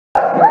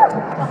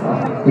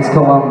It's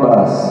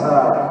Columbus.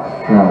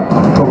 No,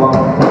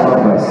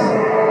 Columbus.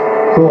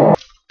 Cool.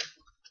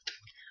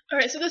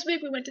 Alright, so this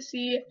week we went to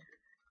see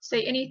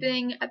Say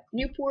Anything at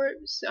Newport,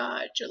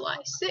 July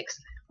 6th.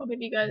 I'll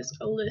give you guys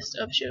a list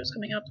of shows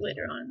coming up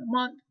later on in the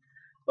month.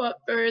 But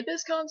for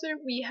this concert,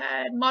 we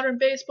had Modern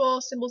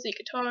Baseball, Cymbals Eat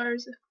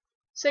Guitars,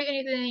 Say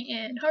Anything,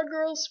 and Hard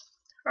Girls.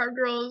 Hard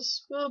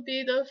Girls will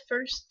be the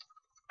first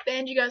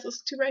band you guys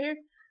listen to right here.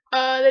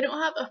 They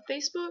don't have a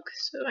Facebook,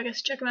 so I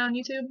guess check them out on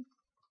YouTube.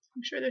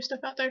 I'm sure there's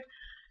stuff out there.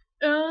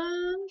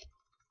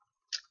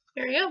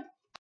 Here you go.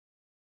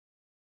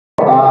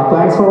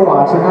 Thanks for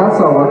watching us.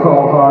 We're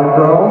called Hard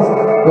Girls.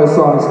 This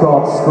song's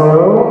called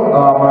Screw.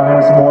 My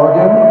name's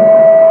Morgan.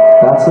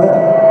 That's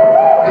it.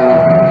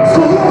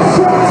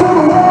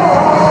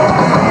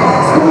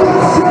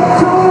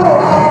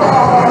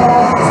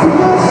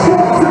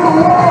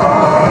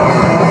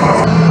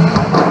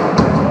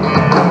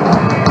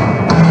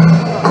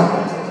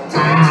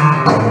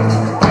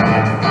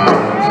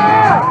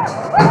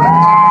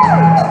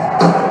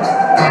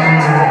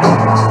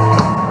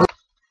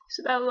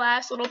 So that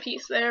last little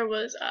piece there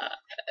was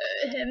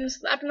him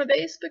slapping the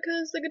bass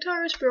because the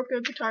guitarist broke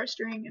a guitar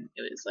string and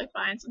it was like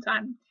buying some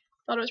time.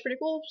 Thought it was pretty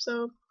cool,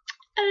 so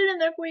added it in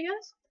there for you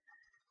guys.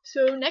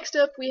 So next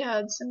up we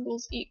had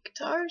Cymbals Eat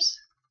Guitars.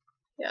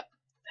 Yeah,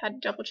 had to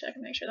double check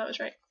and make sure that was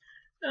right.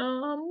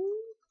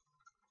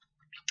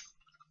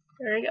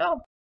 There you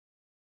go.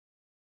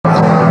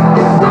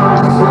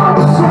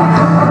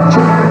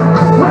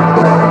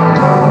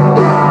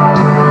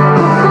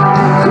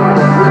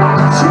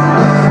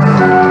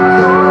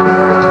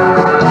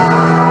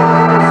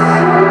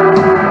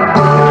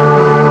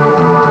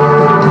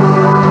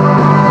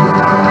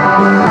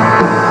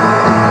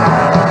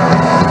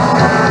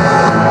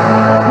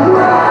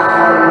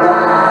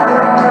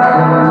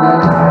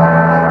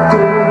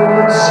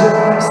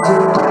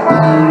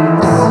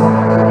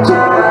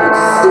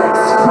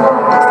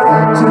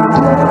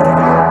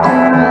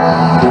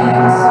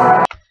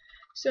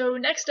 So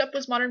next up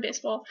was Modern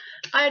Baseball.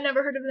 I had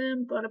never heard of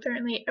them, but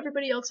apparently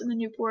everybody else in the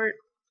Newport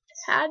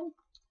had.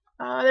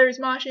 There was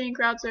moshing,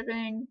 crowd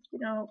surfing, you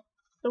know,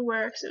 the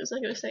works. It was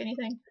like it was Say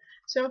Anything.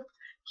 So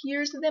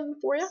here's them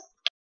for you.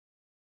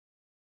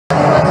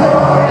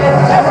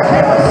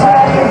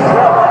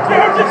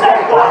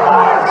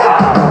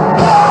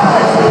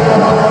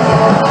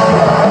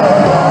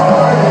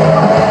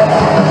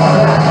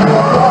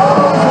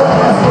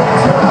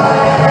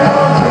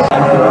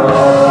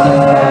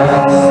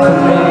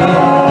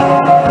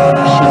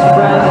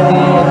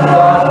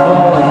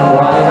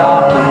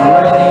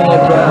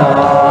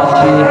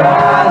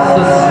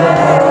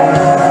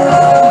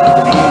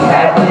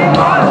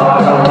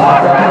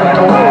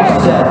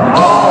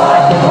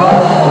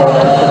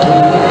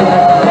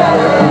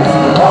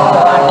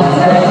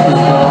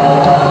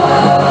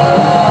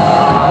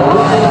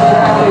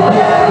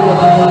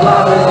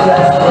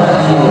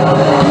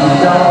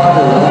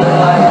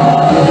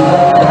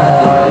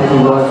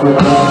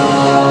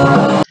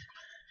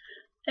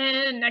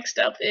 And next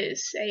up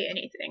is Say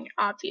Anything,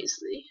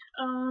 obviously.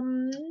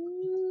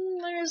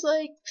 There's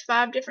like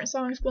 5 different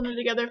songs blended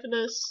together for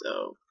this,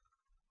 so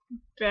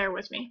bear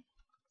with me.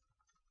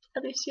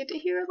 At least you get to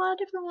hear a lot of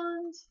different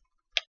ones.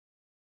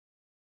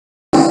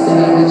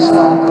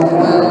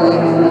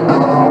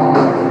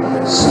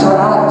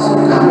 Start to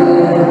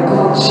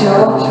cripple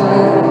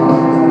children.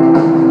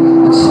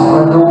 It's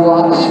hard to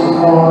watch you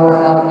pour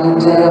out your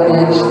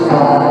damaged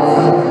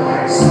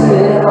pride.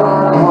 Sit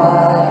on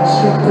what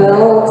you're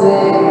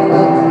building.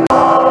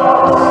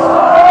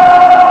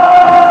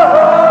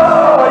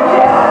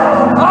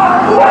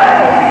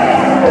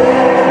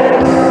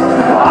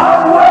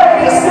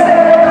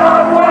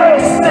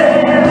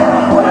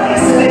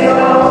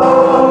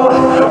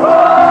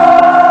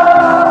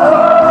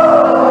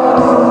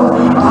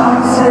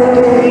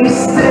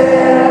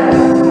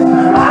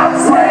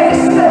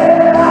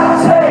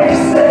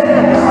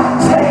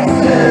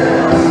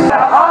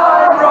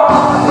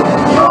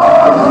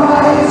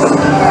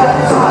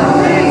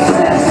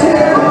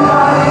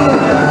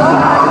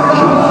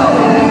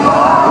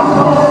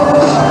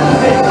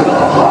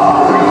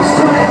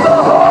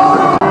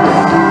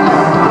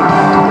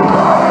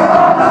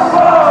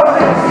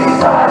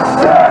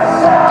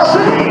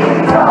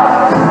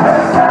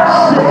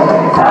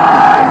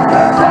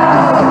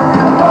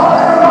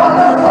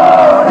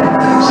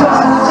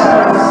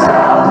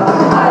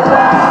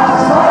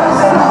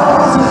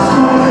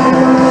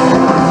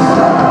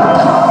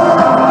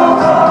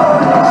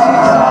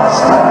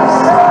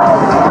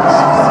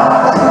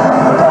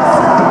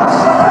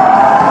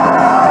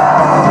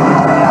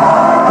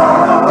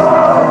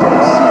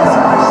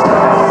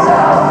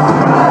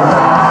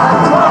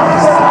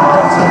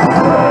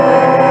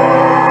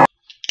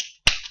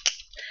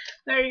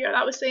 There you go,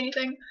 that was Say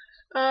Anything.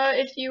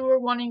 If you were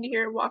wanting to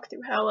hear Walk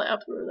Through Hell, I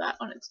uploaded that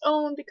on its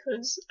own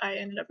because I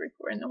ended up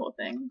recording the whole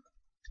thing.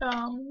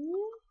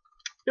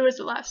 It was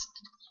the last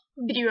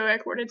video I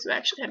recorded, so I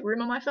actually had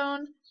room on my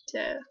phone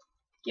to,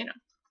 you know,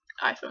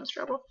 iPhone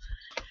struggle.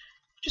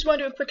 Just want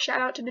to do a quick shout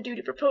out to the dude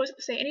who proposed at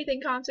the Say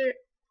Anything concert.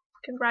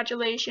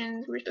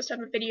 congratulations. We were supposed to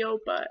have a video,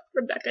 but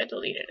Rebecca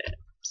deleted it.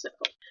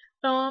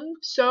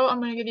 So I'm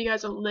gonna give you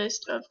guys a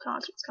list of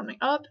concerts coming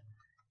up.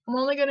 I'm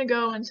only gonna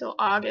go until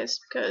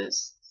August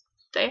because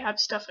they have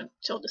stuff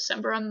until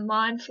December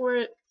online for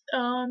it,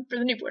 for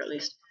the Newport at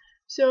least.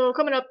 So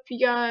coming up,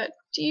 you got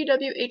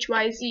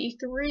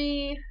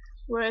DWHYZ3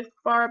 with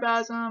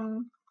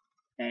Barbasm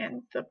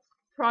and the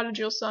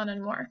Prodigal Son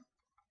and more.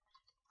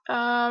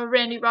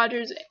 Randy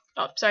Rogers.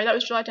 Oh, sorry, that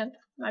was July 10th.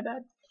 My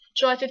bad.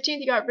 July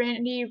 15th, you got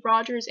Randy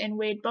Rogers and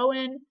Wade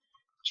Bowen.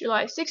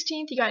 July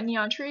 16th, you got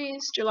Neon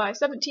Trees. July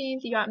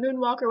 17th, you got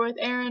Moonwalker with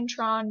Aaron,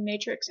 Tron,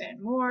 Matrix, and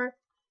more.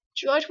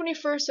 July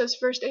 21st says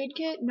First Aid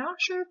Kit.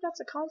 Not sure if that's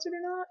a concert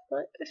or not,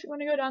 but if you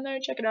want to go down there,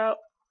 check it out.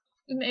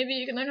 Maybe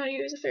you can learn how to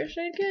use a First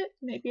Aid Kit.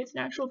 Maybe it's an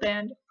actual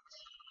band.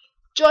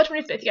 July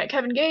 25th, you got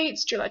Kevin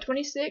Gates. July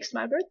 26th,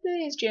 my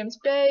birthday is James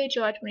Bay.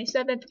 July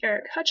 27th,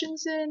 Eric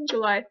Hutchinson.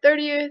 July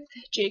 30th,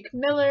 Jake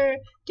Miller.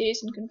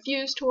 Dazed and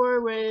Confused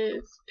tour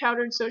with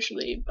Powdered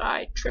Socially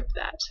by Trip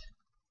That.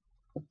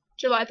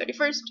 July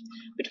 31st,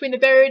 Between the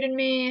Buried and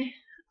Me.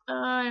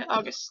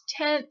 August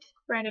 10th,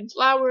 Brandon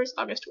Flowers.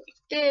 August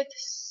 25th,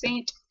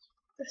 Saint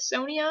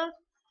Sonia.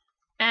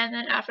 And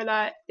then after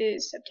that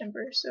is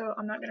September, so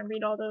I'm not going to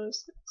read all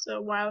those. It's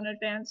a while in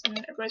advance, and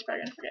everybody's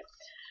probably going to forget.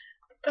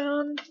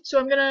 So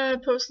I'm gonna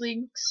post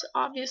links,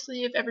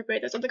 obviously, of everybody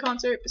that's at the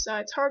concert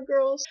besides Hard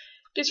Girls.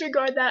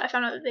 Disregard that. I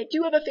found out that they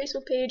do have a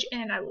Facebook page,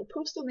 and I will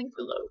post the link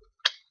below.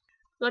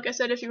 Like I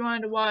said, if you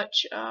wanted to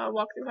watch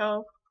Walk Through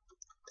Hell,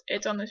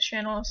 it's on this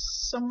channel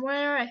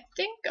somewhere. I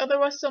think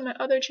otherwise on my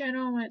other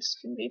channel, it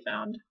can be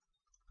found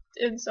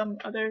in some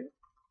other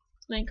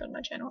link on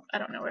my channel. I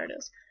don't know where it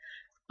is.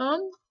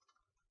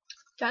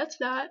 That's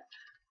that.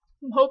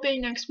 I'm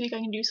hoping next week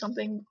I can do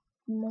something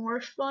more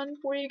fun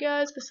for you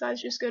guys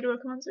besides just go to a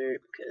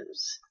concert,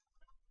 because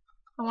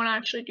I want to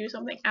actually do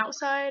something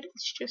outside.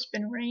 It's just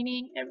been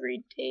raining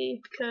every day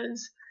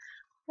because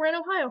we're in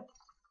Ohio.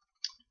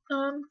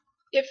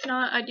 If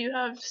not, I do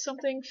have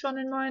something fun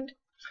in mind,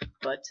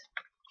 but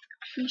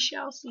we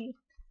shall see.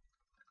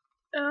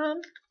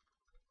 Alright,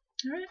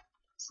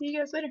 see you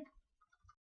guys later.